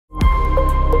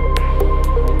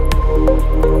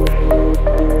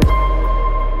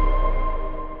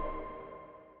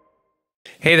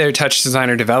Hey there,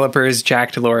 TouchDesigner developers.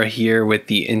 DILaura here with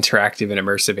the Interactive and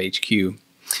Immersive HQ.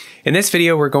 In this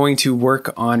video, we're going to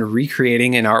work on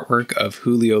recreating an artwork of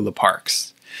Julio Le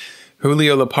Parc's.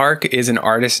 Julio Le Parc is an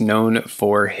artist known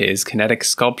for his kinetic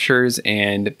sculptures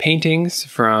and paintings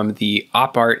from the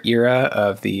op art era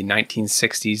of the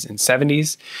 1960s and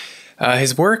 70s.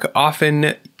 His work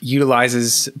often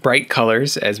utilizes bright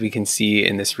colors, as we can see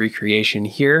in this recreation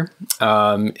here.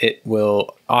 It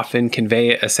will often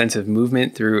convey a sense of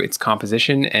movement through its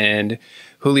composition, and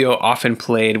Julio often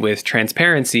played with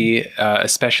transparency,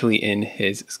 especially in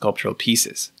his sculptural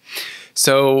pieces.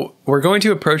 So we're going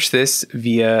to approach this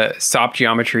via soft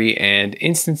geometry and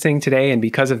instancing today, and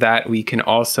because of that, we can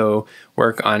also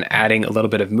work on adding a little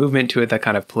bit of movement to it that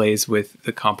kind of plays with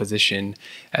the composition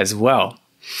as well.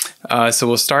 So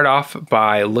we'll start off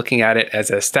by looking at it as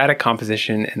a static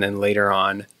composition and then later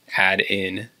on add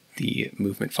in the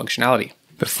movement functionality.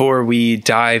 Before we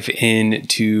dive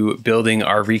into building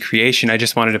our recreation, I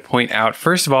just wanted to point out,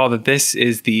 first of all, that this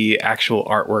is the actual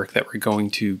artwork that we're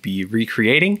going to be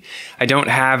recreating. I don't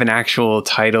have an actual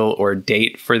title or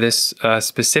date for this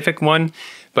specific one,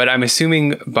 but I'm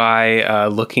assuming by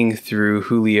looking through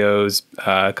Julio's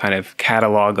kind of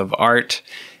catalog of art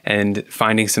and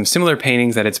finding some similar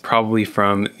paintings that it's probably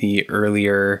from the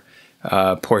earlier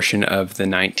portion of the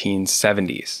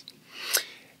 1970s.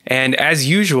 And as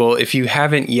usual, if you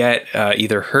haven't yet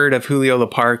either heard of Julio Le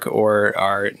Parc or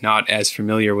are not as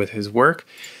familiar with his work,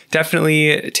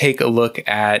 definitely take a look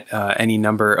at any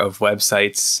number of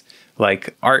websites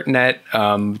like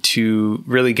ArtNet to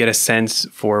really get a sense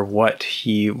for what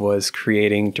he was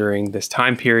creating during this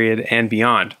time period and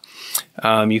beyond.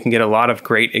 You can get a lot of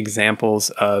great examples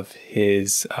of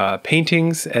his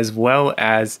paintings as well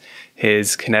as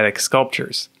his kinetic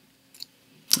sculptures.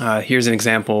 Here's an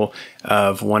example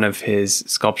of one of his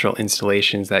sculptural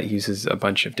installations that uses a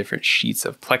bunch of different sheets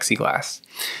of plexiglass.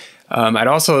 I'd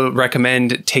also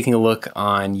recommend taking a look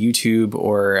on YouTube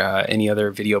or any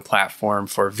other video platform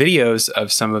for videos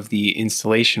of some of the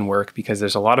installation work, because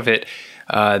there's a lot of it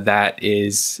that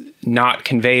is not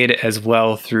conveyed as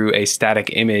well through a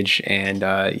static image and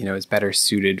is better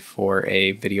suited for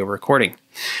a video recording.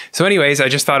 So anyways, I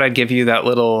just thought I'd give you that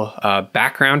little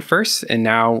background first, and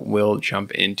now we'll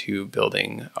jump into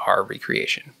building our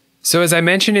recreation. So as I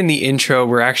mentioned in the intro,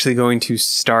 we're actually going to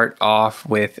start off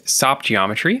with soft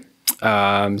geometry.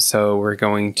 So we're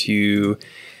going to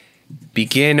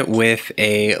begin with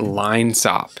a line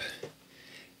sop,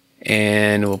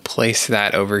 and we'll place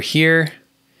that over here.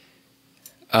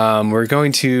 We're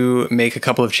going to make a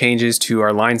couple of changes to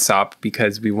our line sop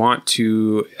because we want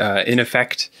to, in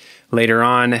effect, later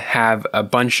on have a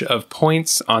bunch of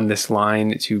points on this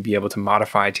line to be able to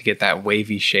modify to get that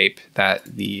wavy shape that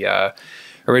the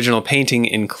original painting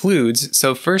includes.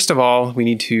 So first of all, we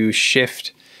need to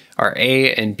shift our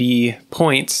A and B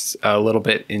points a little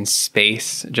bit in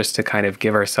space just to kind of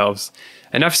give ourselves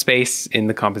enough space in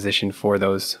the composition for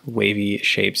those wavy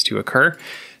shapes to occur.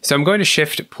 So I'm going to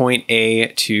shift point A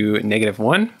to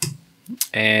 -1,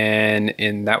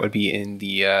 and that would be in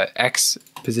the X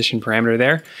position parameter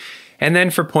there. And then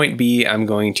for point B, I'm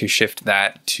going to shift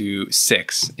that to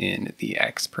 6 in the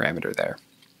X parameter there.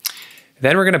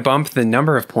 Then we're going to bump the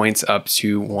number of points up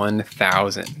to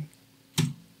 1000.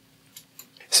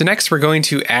 So next we're going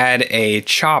to add a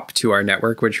chop to our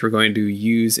network, which we're going to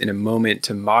use in a moment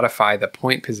to modify the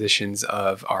point positions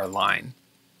of our line.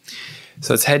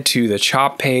 So let's head to the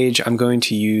chop page. I'm going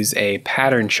to use a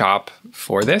pattern chop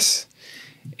for this.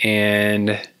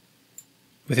 And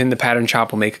within the pattern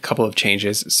chop, we'll make a couple of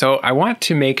changes. So I want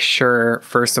to make sure,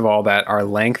 first of all, that our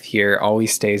length here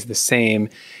always stays the same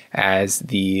as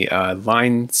the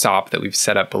line sop that we've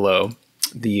set up below.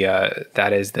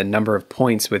 That is, the number of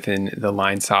points within the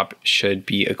line sop should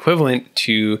be equivalent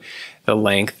to the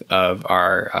length of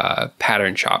our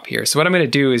pattern chop here. So what I'm going to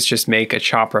do is just make a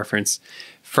chop reference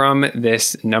from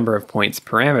this number of points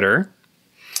parameter,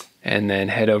 and then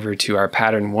head over to our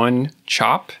pattern 1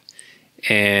 chop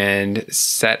and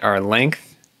set our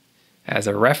length as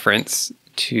a reference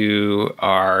to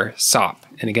our sop.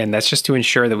 And again, that's just to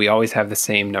ensure that we always have the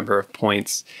same number of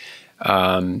points,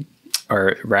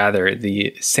 or rather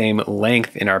the same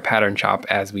length in our pattern chop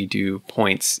as we do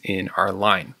points in our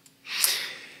line.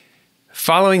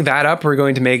 Following that up, we're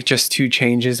going to make just 2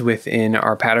 changes within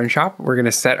our pattern chop. We're going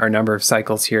to set our number of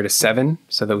cycles here to 7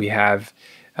 so that we have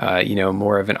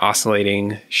more of an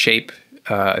oscillating shape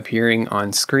appearing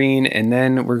on screen. And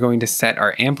then we're going to set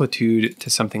our amplitude to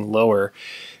something lower,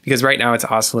 because right now it's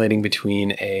oscillating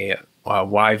between a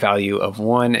Y value of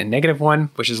 1 and -1,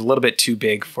 which is a little bit too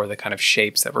big for the kind of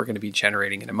shapes that we're going to be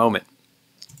generating in a moment.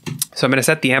 So I'm going to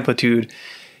set the amplitude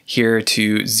here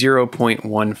to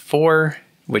 0.14,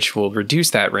 which will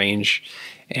reduce that range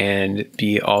and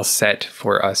be all set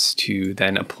for us to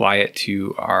then apply it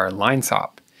to our line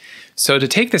SOP. So to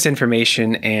take this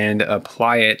information and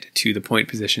apply it to the point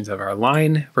positions of our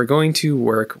line, we're going to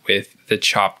work with the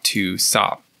chop to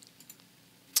SOP.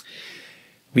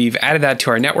 We've added that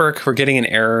to our network. We're getting an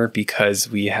error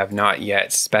because we have not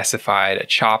yet specified a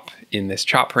chop in this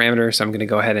chop parameter. So I'm going to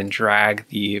go ahead and drag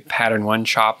the pattern 1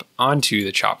 chop onto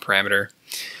the chop parameter.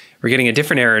 We're getting a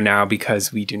different error now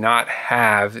because we do not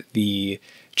have the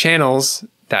channels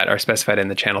that are specified in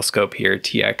the channel scope here,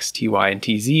 TX, TY, and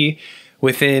TZ,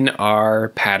 within our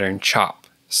pattern chop.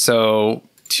 So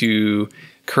to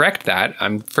correct that,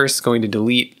 I'm first going to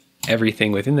delete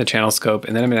everything within the channel scope,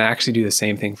 and then I'm going to actually do the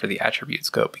same thing for the attribute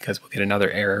scope because we'll get another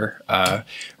error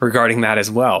regarding that as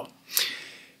well.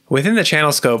 Within the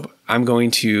channel scope, I'm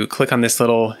going to click on this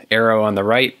little arrow on the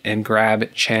right and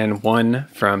grab Chan 1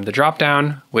 from the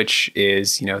dropdown, which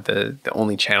is the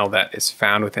only channel that is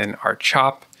found within our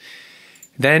chop.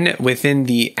 Then within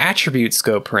the attribute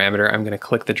scope parameter, I'm going to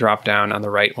click the dropdown on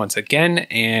the right once again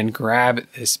and grab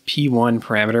this P1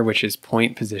 parameter, which is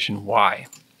point position Y.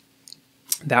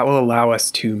 That will allow us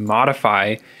to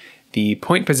modify the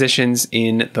point positions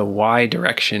in the Y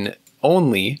direction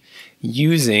only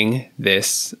using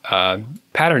this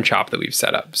pattern chop that we've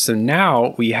set up. So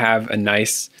now we have a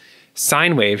nice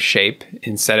sine wave shape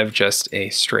instead of just a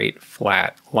straight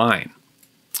flat line.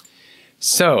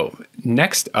 So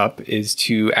next up is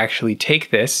to actually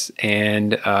take this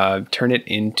and turn it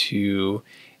into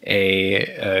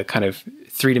a kind of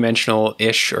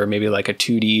three-dimensional-ish, or maybe like a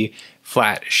 2D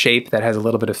flat shape that has a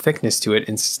little bit of thickness to it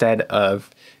instead of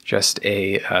just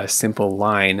a simple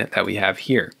line that we have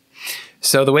here.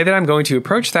 So the way that I'm going to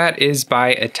approach that is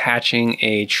by attaching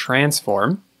a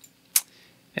transform,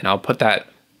 and I'll put that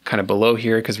kind of below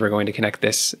here because we're going to connect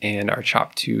this and our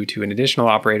chop2 to an additional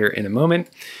operator in a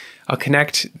moment. I'll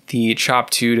connect the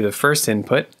chop2 to the first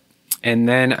input, and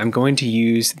then I'm going to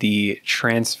use the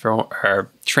translate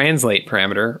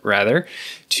parameter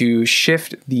to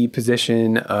shift the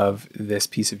position of this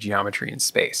piece of geometry in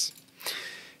space.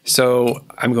 So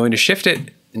I'm going to shift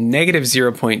it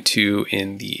 -0.2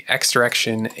 in the X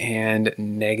direction and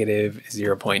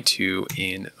 -0.2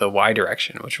 in the Y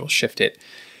direction, which will shift it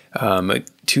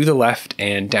to the left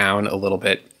and down a little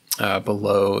bit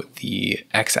below the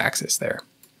X axis there.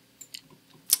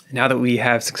 Now that we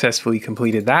have successfully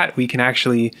completed that, we can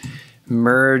actually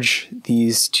merge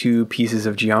these two pieces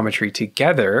of geometry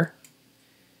together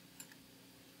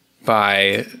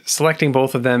by selecting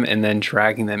both of them and then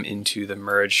dragging them into the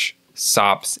merge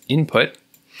SOPs input.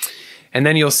 And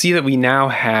then you'll see that we now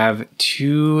have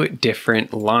two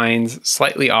different lines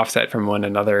slightly offset from one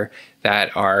another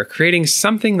that are creating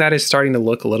something that is starting to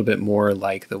look a little bit more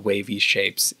like the wavy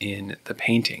shapes in the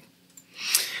painting.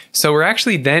 So we're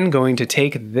actually then going to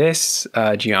take this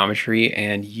geometry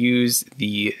and use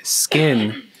the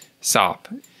skin SOP.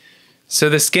 So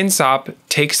the skin SOP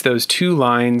takes those two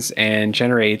lines and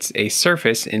generates a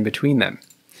surface in between them.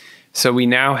 So we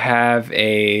now have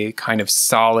a kind of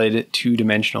solid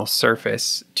two-dimensional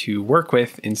surface to work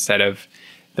with instead of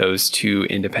those two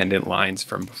independent lines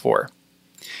from before.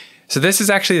 So this is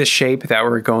actually the shape that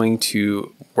we're going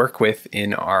to work with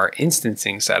in our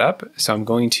instancing setup. So I'm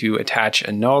going to attach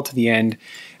a null to the end,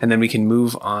 and then we can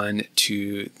move on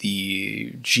to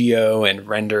the geo and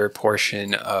render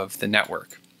portion of the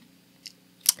network.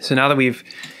 So now that we've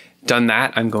done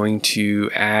that, I'm going to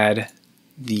add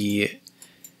the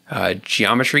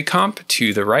geometry comp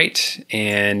to the right,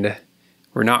 and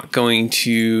we're not going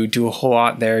to do a whole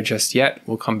lot there just yet.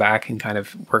 We'll come back and kind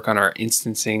of work on our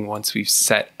instancing once we've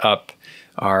set up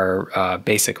our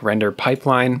basic render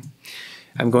pipeline.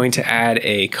 I'm going to add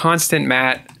a constant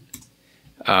matte.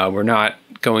 We're not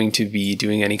going to be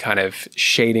doing any kind of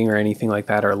shading or anything like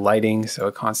that or lighting, so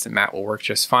a constant matte will work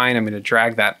just fine. I'm going to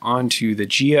drag that onto the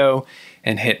geo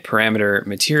and hit parameter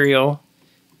material,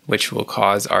 which will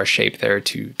cause our shape there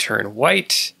to turn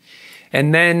white.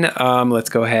 And then let's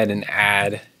go ahead and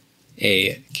add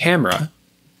a camera.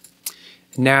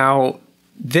 Now,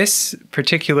 this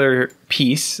particular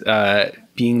piece,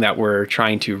 being that we're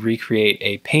trying to recreate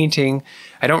a painting,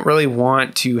 I don't really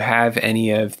want to have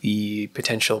any of the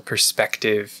potential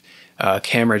perspective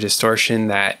camera distortion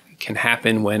that can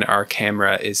happen when our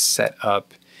camera is set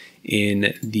up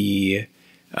in the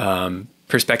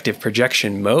perspective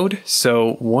projection mode.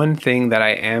 So one thing that I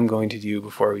am going to do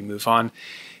before we move on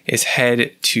is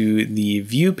head to the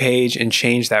view page and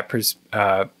change that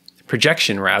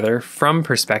projection from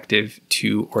perspective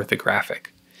to orthographic,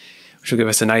 which will give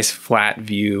us a nice flat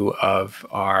view of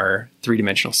our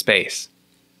three-dimensional space.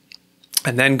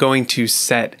 And then going to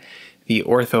set the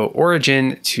ortho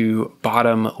origin to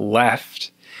bottom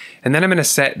left. And then I'm going to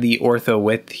set the ortho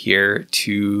width here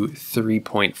to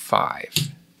 3.5.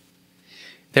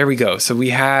 There we go. So we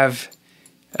have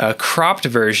a cropped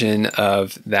version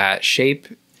of that shape.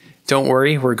 Don't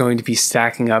worry, we're going to be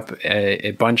stacking up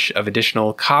a bunch of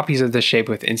additional copies of the shape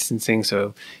with instancing.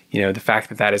 So, the fact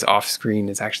that that is off screen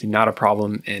is actually not a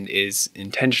problem and is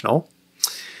intentional.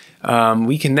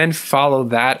 We can then follow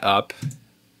that up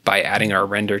by adding our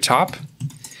render top.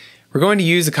 We're going to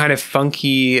use a kind of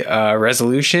funky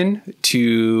resolution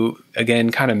to,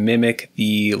 again, kind of mimic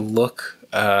the look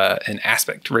and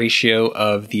aspect ratio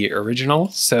of the original.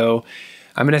 So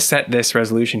I'm going to set this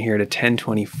resolution here to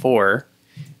 1024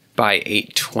 by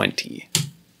 820.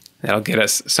 That'll get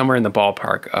us somewhere in the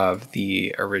ballpark of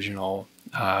the original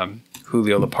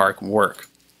Julio Le Parc work.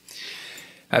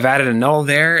 I've added a null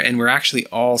there, and we're actually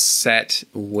all set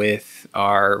with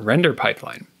our render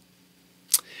pipeline.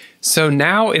 So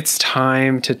now it's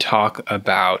time to talk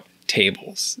about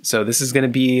tables. So this is going to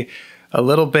be a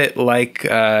little bit like,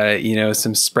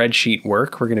 some spreadsheet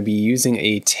work. We're going to be using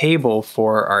a table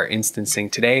for our instancing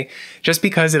today, just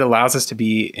because it allows us to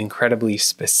be incredibly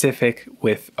specific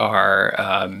with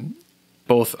our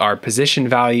both our position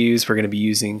values. We're going to be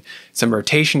using some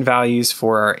rotation values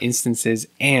for our instances,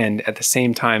 and at the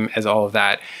same time as all of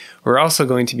that, we're also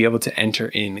going to be able to enter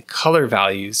in color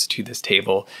values to this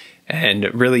table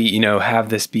and really, have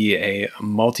this be a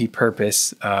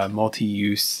multi-purpose,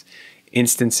 multi-use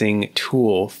instancing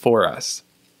tool for us.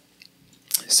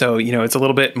 So, it's a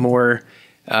little bit more,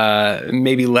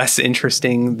 maybe less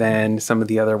interesting than some of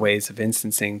the other ways of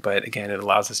instancing, but again, it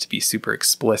allows us to be super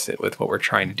explicit with what we're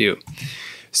trying to do.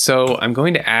 So I'm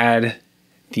going to add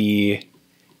the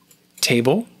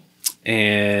table,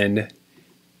 and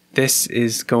this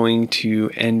is going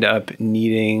to end up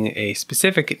needing a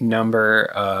specific number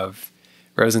of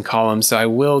rows and columns. So I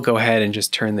will go ahead and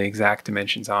just turn the exact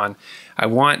dimensions on. I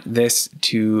want this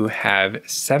to have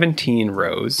 17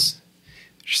 rows,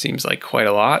 which seems like quite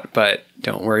a lot, but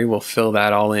don't worry, we'll fill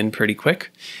that all in pretty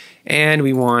quick. And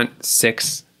we want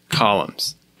 6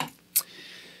 columns.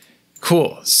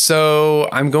 Cool. So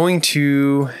I'm going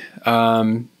to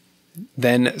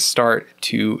then start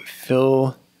to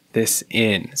fill this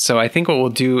in. So I think what we'll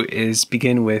do is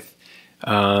begin with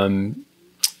our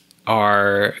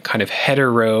kind of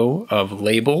header row of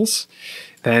labels.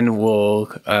 Then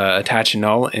we'll attach a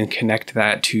null and connect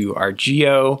that to our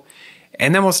geo.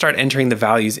 And then we'll start entering the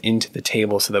values into the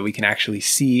table so that we can actually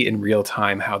see in real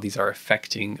time how these are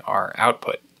affecting our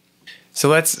output. So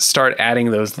let's start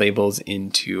adding those labels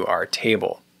into our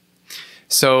table.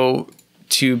 So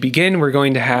to begin, we're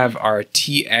going to have our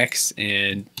TX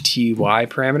and TY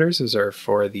parameters. Those are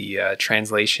for the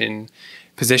translation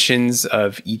positions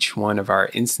of each one of our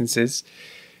instances.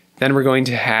 Then we're going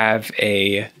to have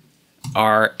a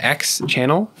RX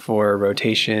channel for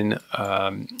rotation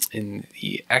in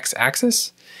the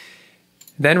X-axis.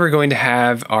 Then we're going to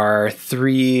have our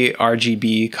 3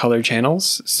 RGB color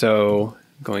channels. So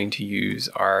going to use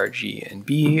R, G, and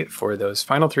B for those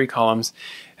final 3 columns.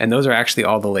 And those are actually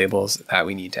all the labels that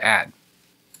we need to add.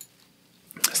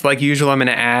 So like usual, I'm going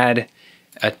to add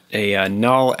a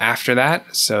null after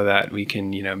that so that we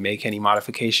can make any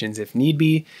modifications if need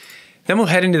be. Then we'll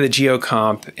head into the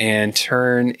geocomp and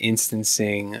turn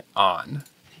instancing on.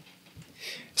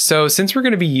 So since we're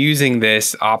going to be using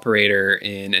this operator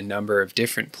in a number of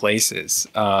different places,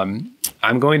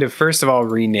 I'm going to first of all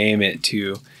rename it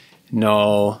to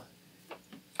null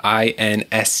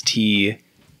inst,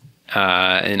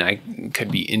 and I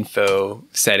could be info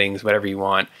settings, whatever you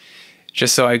want,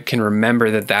 just so I can remember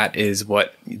that that is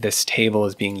what this table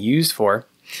is being used for.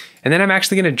 And then I'm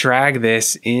actually going to drag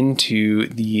this into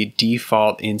the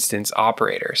default instance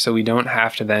operator, so we don't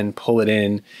have to then pull it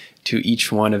in to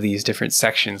each one of these different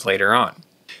sections later on.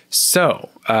 So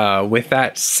with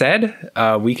that said,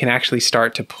 we can actually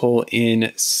start to pull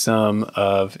in some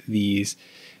of these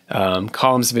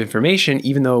columns of information,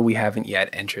 even though we haven't yet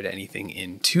entered anything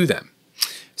into them.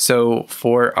 So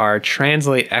for our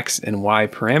translate X and Y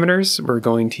parameters, we're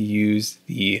going to use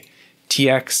the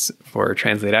TX for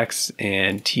translate X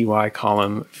and TY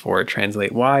column for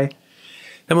translate Y.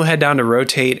 Then we'll head down to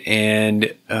rotate,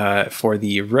 and for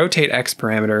the rotate X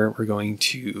parameter, we're going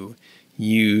to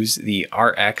use the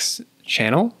RX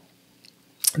channel.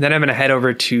 Then I'm going to head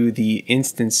over to the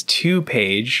instance 2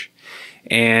 page,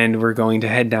 and we're going to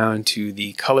head down to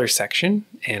the color section,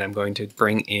 and I'm going to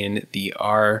bring in the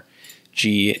R,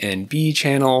 G, and B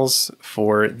channels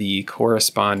for the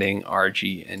corresponding R,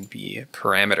 G, and B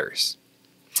parameters.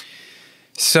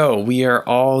 So we are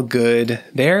all good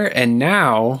there, and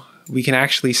now we can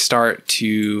actually start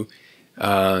to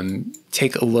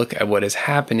take a look at what is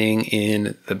happening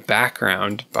in the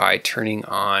background by turning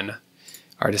on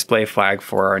our display flag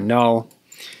for our null.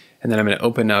 And then I'm going to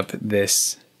open up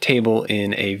this table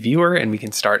in a viewer and we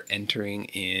can start entering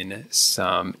in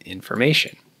some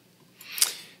information.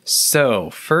 So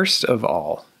first of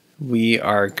all, we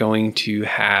are going to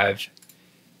have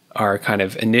our kind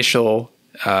of initial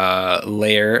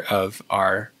layer of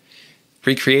our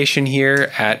recreation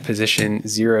here at position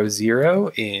 0,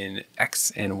 0 in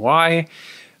X and Y.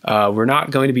 We're not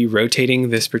going to be rotating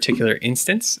this particular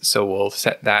instance, so we'll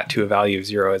set that to a value of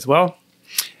 0 as well.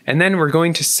 And then we're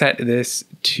going to set this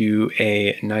to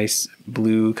a nice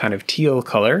blue kind of teal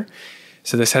color.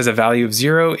 So this has a value of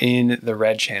 0 in the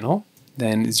red channel,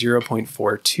 then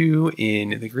 0.42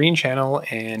 in the green channel,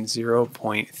 and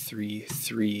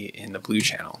 0.33 in the blue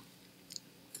channel.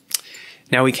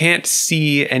 Now we can't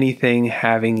see anything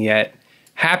having yet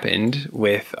happened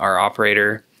with our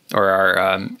operator, or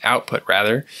our output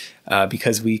rather,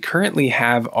 because we currently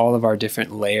have all of our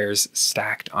different layers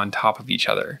stacked on top of each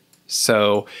other.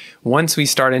 So once we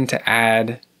start in to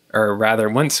add, or rather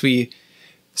once we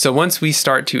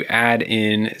start to add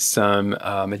in some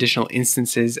additional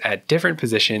instances at different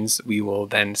positions, we will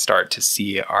then start to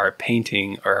see our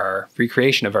painting, or our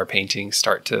recreation of our painting,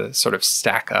 start to sort of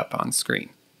stack up on screen.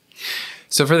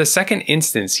 So for the second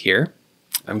instance here,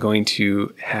 I'm going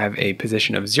to have a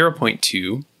position of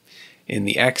 0.2 in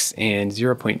the X and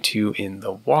 0.2 in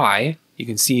the Y. You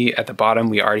can see at the bottom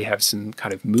we already have some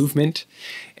kind of movement,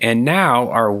 and now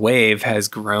our wave has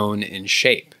grown in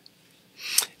shape.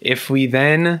 If we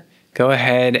then go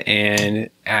ahead and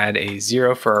add a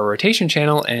 0 for our rotation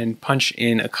channel and punch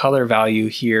in a color value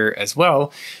here as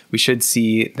well, we should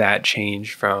see that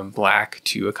change from black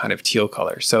to a kind of teal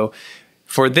color. So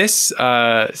for this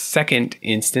second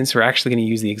instance, we're actually going to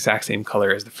use the exact same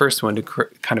color as the first one to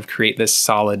kind of create this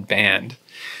solid band.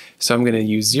 So I'm going to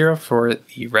use 0 for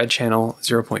the red channel,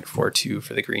 0.42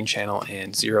 for the green channel,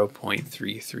 and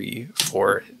 0.33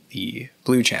 for the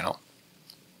blue channel.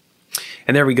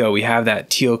 And there we go, we have that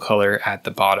teal color at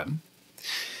the bottom.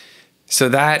 So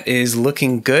that is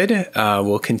looking good.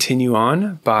 We'll continue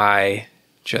on by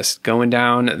just going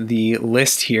down the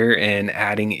list here and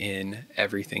adding in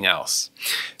everything else.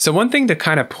 So one thing to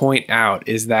kind of point out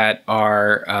is that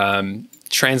our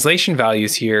translation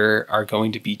values here are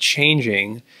going to be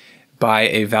changing by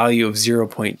a value of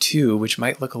 0.2, which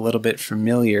might look a little bit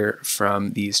familiar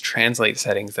from these translate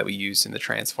settings that we use in the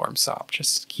transform SOP.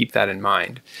 Just keep that in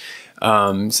mind.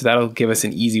 So that'll give us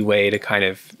an easy way to kind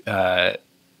of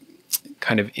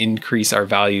increase our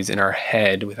values in our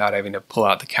head without having to pull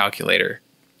out the calculator.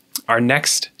 Our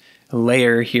next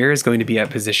layer here is going to be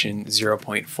at position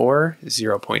 0.4,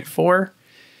 0.4.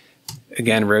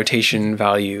 Again, rotation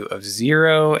value of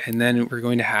 0, and then we're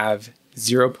going to have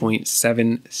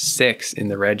 0.76 in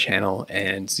the red channel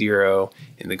and 0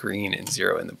 in the green and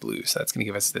 0 in the blue. So that's going to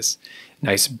give us this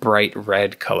nice bright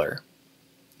red color.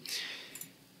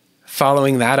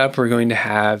 Following that up, we're going to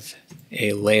have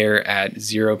a layer at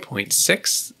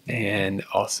 0.6 and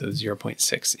also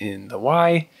 0.6 in the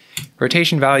Y.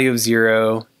 Rotation value of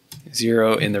 0,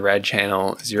 0 in the red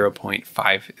channel,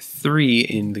 0.53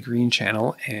 in the green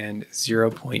channel, and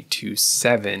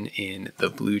 0.27 in the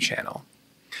blue channel.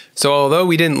 So although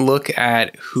we didn't look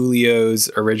at Julio's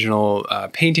original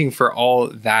painting for all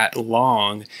that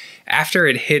long, after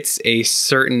it hits a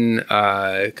certain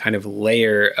kind of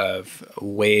layer of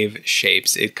wave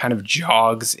shapes, it kind of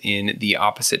jogs in the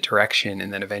opposite direction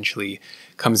and then eventually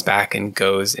comes back and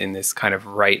goes in this kind of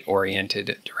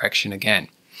right-oriented direction again.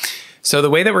 So the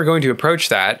way that we're going to approach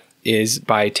that is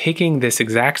by taking this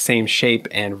exact same shape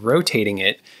and rotating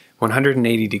it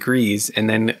 180 degrees, and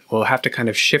then we'll have to kind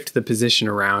of shift the position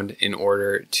around in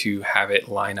order to have it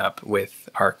line up with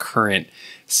our current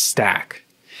stack.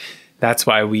 That's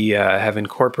why we have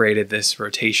incorporated this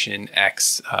rotation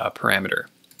X parameter.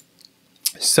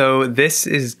 So this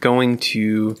is going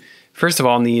to, first of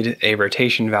all, need a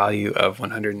rotation value of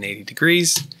 180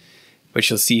 degrees,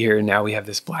 which you'll see here. Now we have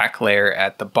this black layer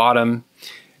at the bottom.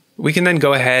 We can then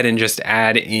go ahead and just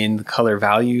add in the color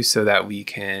value so that we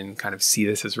can kind of see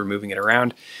this as we're moving it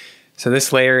around. So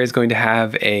this layer is going to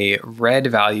have a red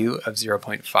value of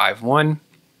 0.51,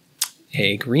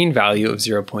 a green value of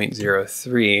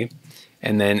 0.03,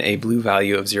 and then a blue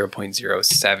value of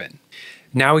 0.07.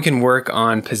 Now we can work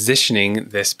on positioning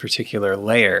this particular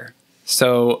layer.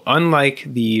 So unlike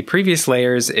the previous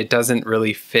layers, it doesn't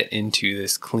really fit into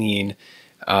this clean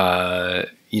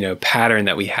pattern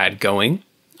that we had going.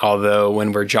 Although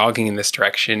when we're jogging in this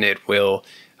direction, it will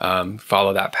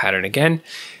follow that pattern again.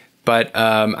 But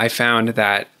I found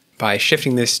that by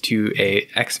shifting this to a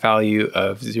X value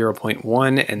of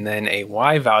 0.1 and then a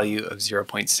Y value of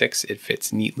 0.6, it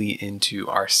fits neatly into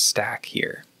our stack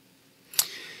here.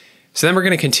 So then we're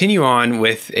going to continue on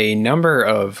with a number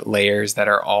of layers that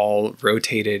are all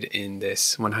rotated in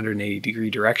this 180-degree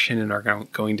direction and are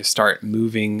going to start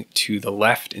moving to the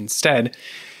left instead.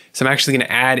 So I'm actually going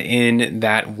to add in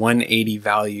that 180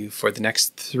 value for the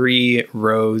next 3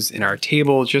 rows in our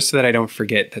table, just so that I don't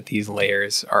forget that these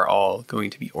layers are all going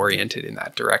to be oriented in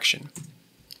that direction.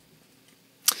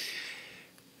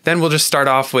 Then we'll just start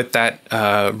off with that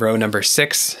row number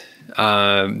 6.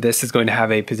 This is going to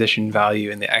have a position value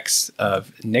in the X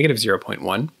of negative 0.1,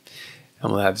 and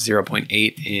we'll have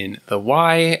 0.8 in the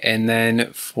Y, and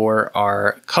then for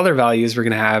our color values, we're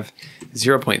going to have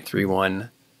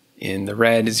 0.31 in the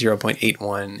red,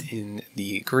 0.81 in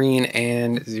the green,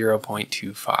 and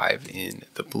 0.25 in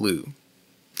the blue.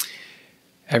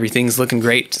 Everything's looking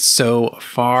great so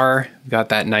far. We've got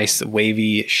that nice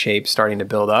wavy shape starting to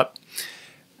build up.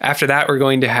 After that, we're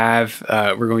going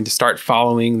to start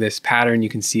following this pattern. You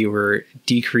can see we're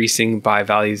decreasing by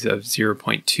values of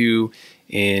 0.2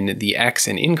 in the X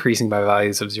and increasing by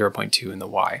values of 0.2 in the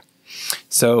Y.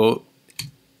 So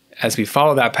as we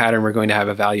follow that pattern, we're going to have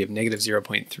a value of negative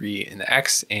 0.3 in the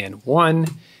X and 1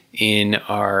 in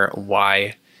our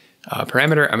Y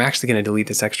parameter. I'm actually going to delete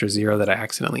this extra 0 that I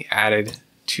accidentally added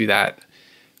to that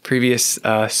previous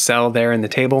cell there in the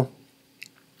table.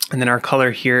 And then our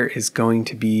color here is going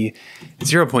to be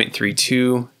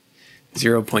 0.32,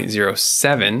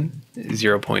 0.07,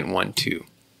 0.12.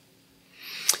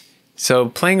 So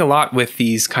playing a lot with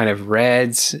these kind of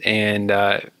reds and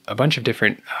a bunch of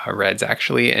different reds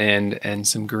actually, and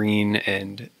some green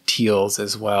and teals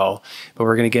as well. But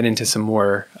we're going to get into some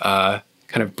more kind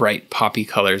of bright poppy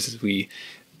colors as we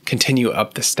continue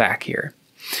up the stack here.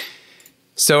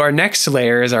 So our next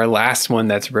layer is our last one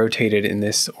that's rotated in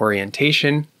this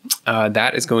orientation.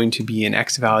 That is going to be an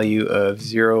X value of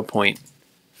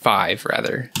 0.5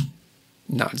 rather,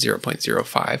 not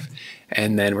 0.05.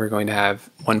 And then we're going to have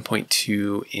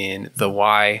 1.2 in the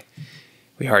Y.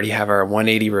 We already have our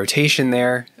 180 rotation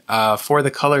there. For the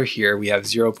color here, we have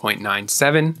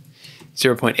 0.97,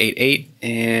 0.88,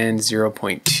 and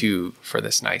 0.2 for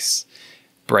this nice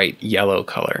bright yellow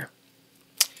color.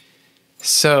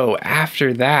 So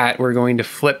after that, we're going to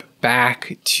flip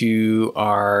back to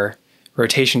our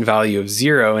rotation value of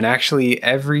 0, and actually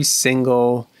every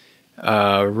single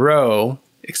row,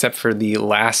 except for the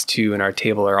last 2 in our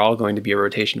table, are all going to be a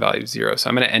rotation value of 0. So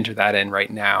I'm going to enter that in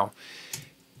right now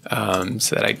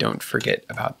so that I don't forget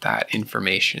about that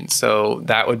information. So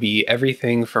that would be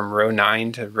everything from row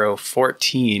 9 to row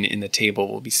 14 in the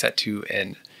table will be set to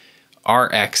an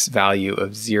Rx value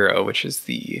of 0, which is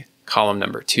the column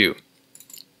number 2.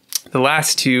 The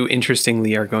last 2,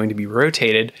 interestingly, are going to be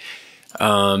rotated,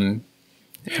 and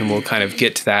we'll kind of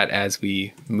get to that as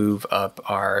we move up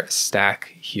our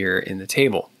stack here in the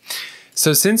table.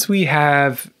 So since we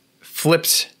have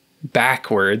flipped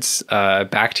backwards,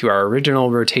 back to our original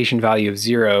rotation value of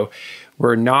 0,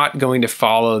 we're not going to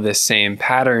follow this same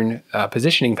pattern,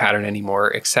 positioning pattern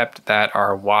anymore, except that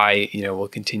our Y, will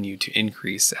continue to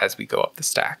increase as we go up the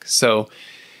stack. So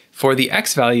for the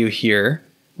X value here,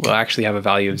 we'll actually have a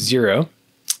value of 0.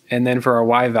 And then for our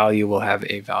Y value, we'll have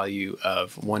a value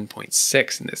of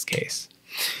 1.6 in this case.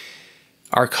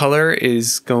 Our color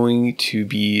is going to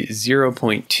be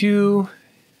 0.2,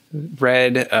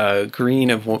 red, green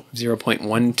of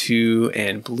 0.12,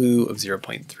 and blue of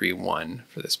 0.31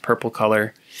 for this purple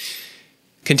color.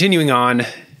 Continuing on,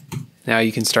 now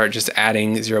you can start just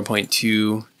adding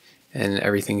 0.2 and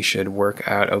everything should work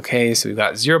out okay. So we've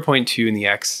got 0.2 in the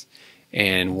X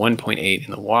and 1.8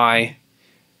 in the Y.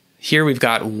 Here we've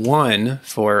got 1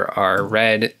 for our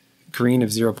red, green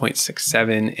of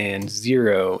 0.67, and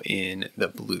 0 in the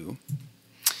blue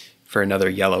for another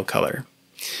yellow color.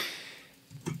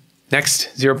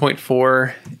 Next,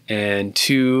 0.4 and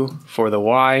 2 for the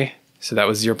Y. So that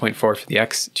was 0.4 for the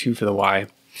X, 2 for the Y.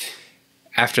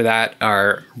 After that,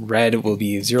 our red will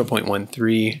be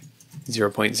 0.13,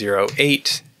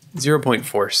 0.08,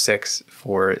 0.46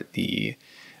 for the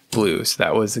blue. So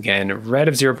that was, again, red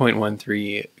of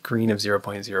 0.13, green of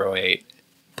 0.08,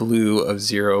 blue of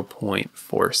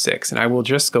 0.46. And I will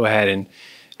just go ahead and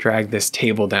drag this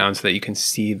table down so that you can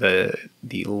see the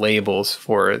labels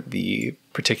for the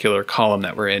particular column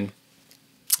that we're in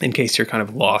case you're kind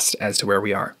of lost as to where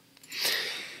we are.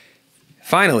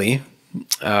 Finally,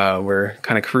 we're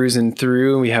kind of cruising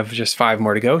through. We have just 5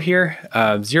 more to go here.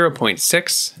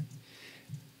 0.6,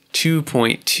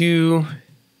 2.2,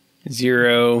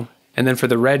 0, and then for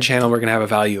the red channel, we're going to have a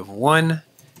value of 1,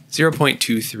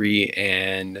 0.23,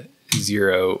 and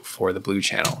 0 for the blue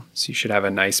channel. So you should have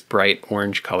a nice bright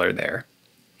orange color there.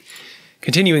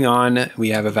 Continuing on, we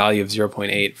have a value of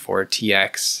 0.8 for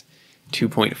TX,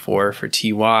 2.4 for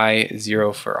TY,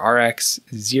 0 for RX,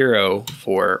 0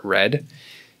 for red,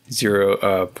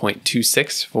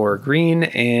 0.26 for green,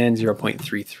 and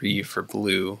 0.33 for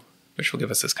blue, which will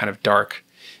give us this kind of dark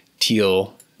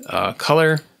teal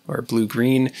color, or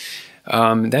blue-green.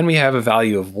 Then we have a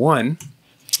value of 1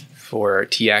 for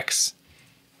TX,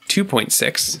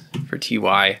 2.6 for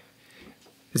TY,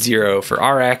 0 for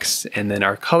RX, and then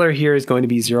our color here is going to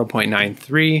be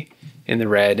 0.93 in the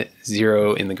red,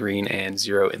 0 in the green, and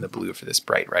 0 in the blue for this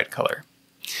bright red color.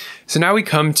 So now we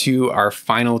come to our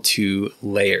final two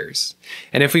layers.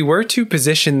 And if we were to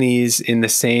position these in the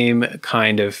same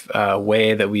kind of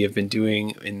way that we have been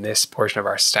doing in this portion of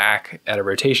our stack at a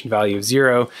rotation value of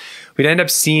 0, we'd end up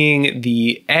seeing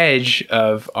the edge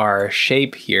of our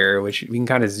shape here, which we can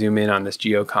kind of zoom in on this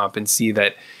geocomp and see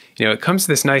that, you know, it comes to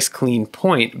this nice clean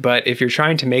point, but if you're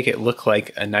trying to make it look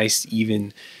like a nice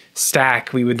even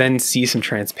stack, we would then see some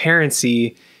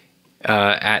transparency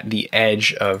at the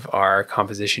edge of our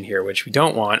composition here, which we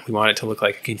don't want. We want it to look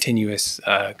like a continuous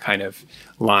kind of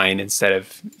line instead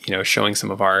of, you know, showing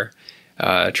some of our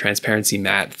transparency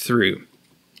matte through.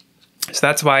 So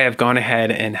that's why I've gone ahead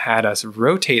and had us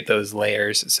rotate those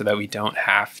layers so that we don't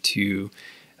have to,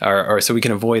 or so we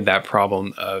can avoid that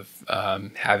problem of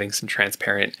having some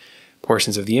transparent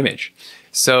portions of the image.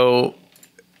 So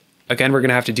again, we're going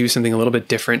to have to do something a little bit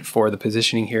different for the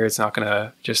positioning here. It's not going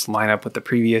to just line up with the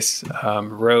previous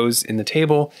rows in the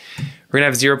table. We're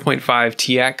going to have 0.5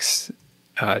 TX,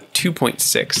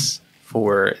 2.6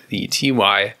 for the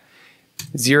TY,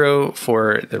 0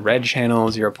 for the red channel,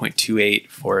 0.28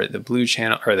 for the blue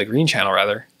channel, or the green channel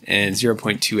rather, and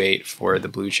 0.28 for the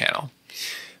blue channel.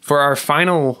 For our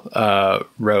final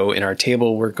row in our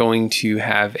table, we're going to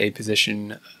have a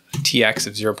position TX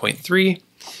of 0.3,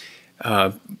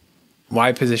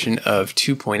 Y position of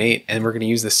 2.8, and we're going to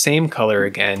use the same color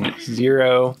again,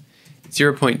 0,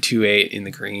 0.28 in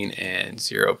the green, and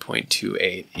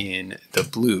 0.28 in the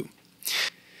blue.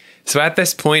 So at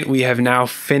this point, we have now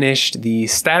finished the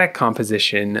static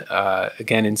composition,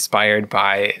 again inspired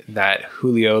by that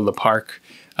Julio Le Parc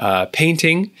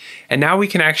painting. And now we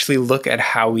can actually look at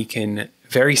how we can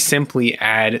very simply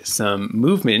add some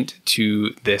movement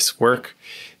to this work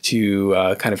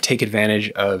to kind of take advantage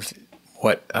of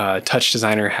what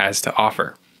TouchDesigner has to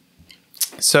offer.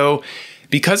 So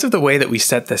because of the way that we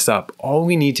set this up, all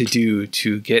we need to do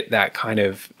to get that kind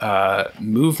of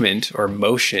movement or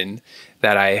motion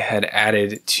that I had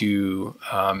added to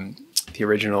the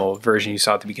original version you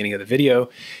saw at the beginning of the video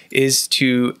is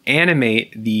to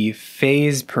animate the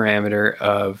phase parameter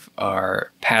of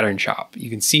our pattern chop. You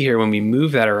can see here when we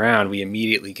move that around, we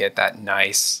immediately get that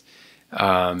nice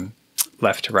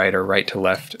left to right or right to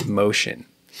left motion.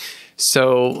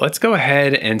 So let's go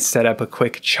ahead and set up a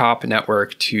quick chop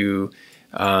network to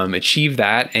achieve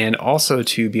that, and also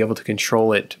to be able to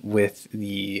control it with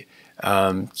the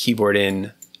keyboard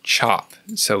in chop.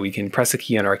 So we can press a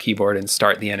key on our keyboard and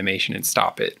start the animation and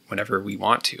stop it whenever we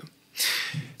want to.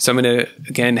 So I'm going to,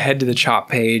 again, head to the chop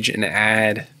page and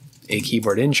add a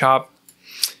keyboard in chop.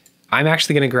 I'm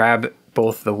actually going to grab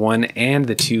both the 1 and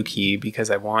the 2 key because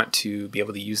I want to be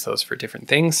able to use those for different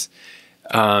things.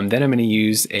 Then I'm going to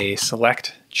use a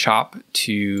select chop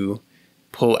to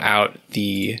pull out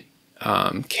the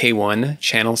K1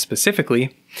 channel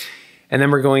specifically. And then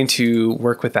we're going to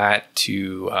work with that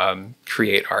to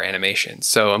create our animation.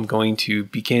 So I'm going to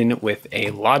begin with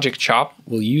a logic chop.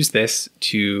 We'll use this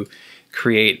to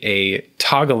create a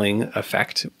toggling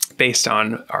effect based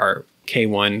on our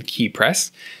K1 key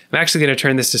press. I'm actually going to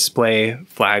turn this display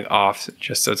flag off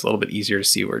just so it's a little bit easier to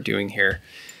see what we're doing here.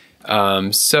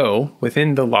 So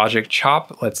within the logic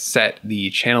chop, let's set the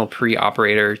channel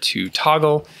pre-operator to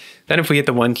toggle. Then if we hit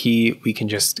the 1 key, we can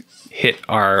just hit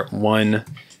our 1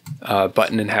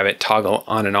 button and have it toggle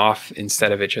on and off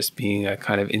instead of it just being a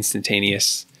kind of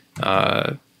instantaneous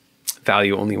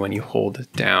value only when you hold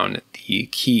down the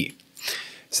key.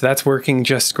 So that's working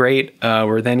just great.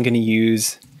 We're then going to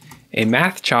use a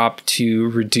math chop to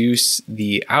reduce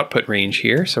the output range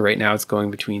here. So right now it's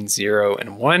going between 0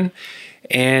 and 1.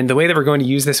 And the way that we're going to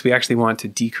use this, we actually want to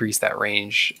decrease that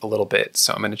range a little bit.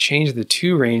 So I'm going to change the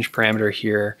to range parameter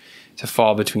here to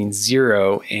fall between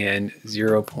 0 and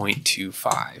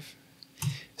 0.25.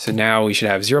 So now we should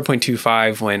have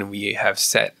 0.25 when we have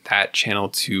set that channel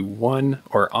to 1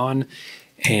 or on,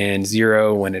 and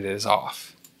 0 when it is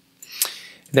off.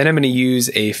 Then I'm going to use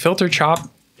a filter chop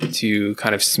to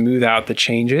kind of smooth out the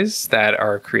changes that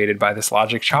are created by this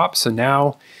logic chop. So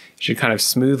now should kind of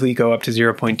smoothly go up to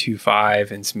 0.25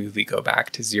 and smoothly go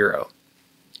back to 0.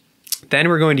 Then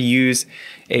we're going to use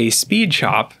a speed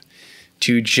chop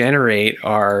to generate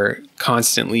our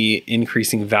constantly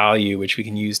increasing value, which we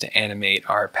can use to animate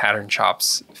our pattern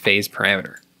chop's phase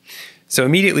parameter. So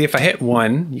immediately if I hit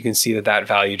 1, you can see that that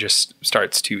value just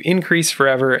starts to increase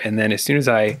forever. And then as soon as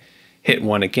I hit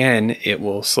 1 again, it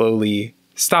will slowly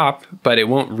stop, but it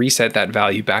won't reset that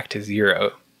value back to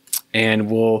 0.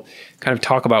 And we'll kind of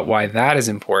talk about why that is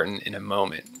important in a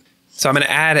moment. So I'm going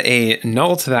to add a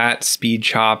null to that speed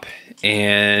chop,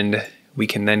 and we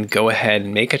can then go ahead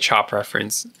and make a chop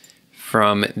reference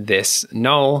from this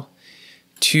null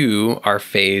to our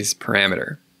phase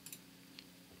parameter.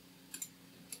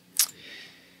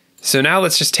 So now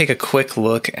let's just take a quick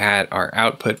look at our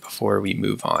output before we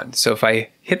move on. So if I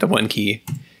hit the 1 key,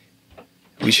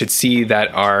 we should see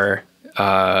that our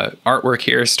artwork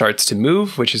here starts to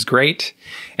move, which is great.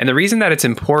 And the reason that it's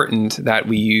important that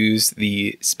we use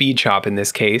the speed chop in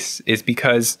this case is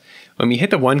because when we hit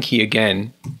the 1 key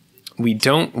again, we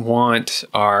don't want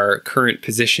our current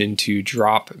position to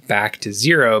drop back to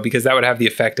 0, because that would have the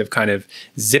effect of kind of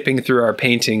zipping through our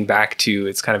painting back to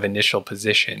its kind of initial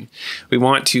position. We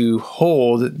want to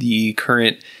hold the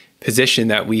current position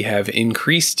that we have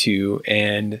increased to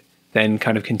and then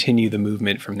kind of continue the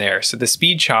movement from there. So the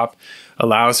speed chop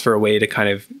allows for a way to kind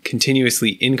of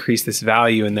continuously increase this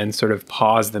value and then sort of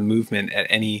pause the movement at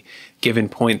any given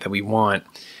point that we want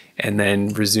and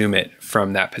then resume it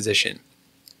from that position.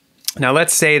 Now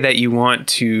let's say that you want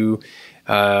to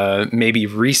maybe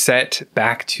reset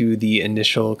back to the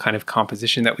initial kind of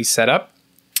composition that we set up.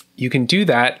 You can do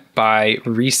that by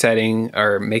resetting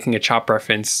or making a chop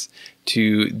reference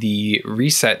to the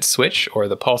reset switch or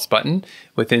the pulse button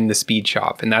within the speed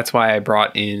chop. And that's why I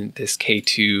brought in this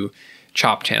K2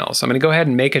 chop channel. So I'm going to go ahead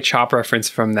and make a chop reference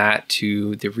from that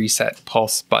to the reset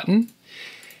pulse button.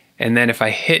 And then if I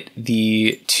hit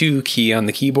the 2 key on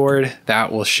the keyboard,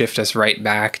 that will shift us right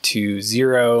back to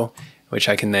 0, which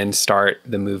I can then start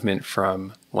the movement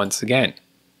from once again.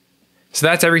 So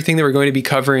that's everything that we're going to be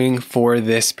covering for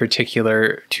this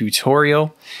particular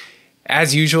tutorial.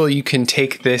 As usual, you can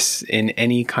take this in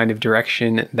any kind of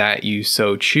direction that you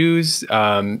so choose.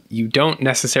 You don't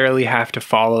necessarily have to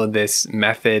follow this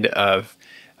method of,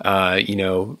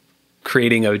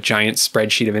 creating a giant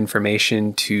spreadsheet of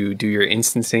information to do your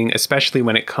instancing, especially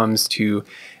when it comes to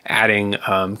adding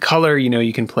color.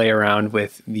 You can play around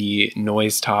with the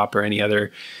noise top or any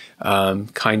other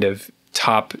kind of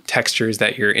top textures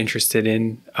that you're interested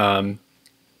in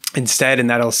instead, and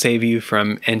that'll save you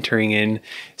from entering in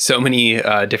so many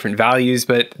different values.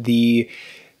 But the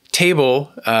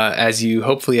table, as you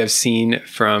hopefully have seen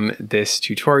from this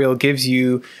tutorial, gives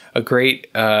you a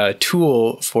great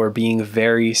tool for being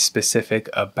very specific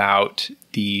about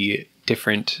the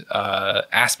different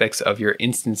aspects of your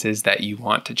instances that you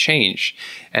want to change.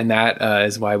 And that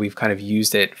is why we've kind of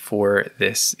used it for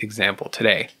this example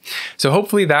today. So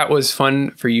hopefully that was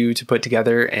fun for you to put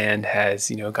together and has,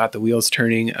 got the wheels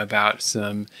turning about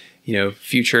some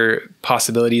future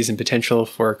possibilities and potential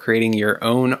for creating your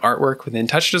own artwork within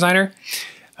TouchDesigner.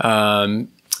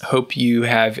 Hope you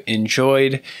have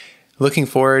enjoyed. Looking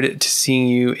forward to seeing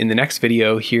you in the next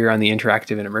video here on the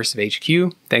Interactive and Immersive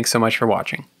HQ. Thanks so much for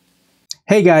watching.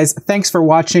 Hey guys, thanks for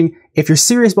watching. If you're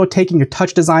serious about taking your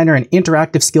TouchDesigner and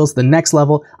interactive skills to the next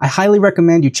level, I highly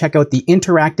recommend you check out the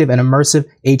Interactive and Immersive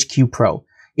HQ Pro.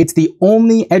 It's the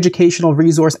only educational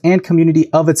resource and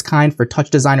community of its kind for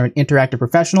TouchDesigner and interactive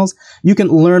professionals. You can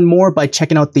learn more by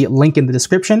checking out the link in the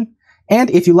description. And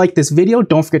if you like this video,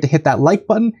 don't forget to hit that like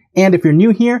button. And if you're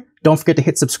new here, don't forget to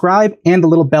hit subscribe and the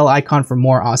little bell icon for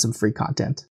more awesome free content.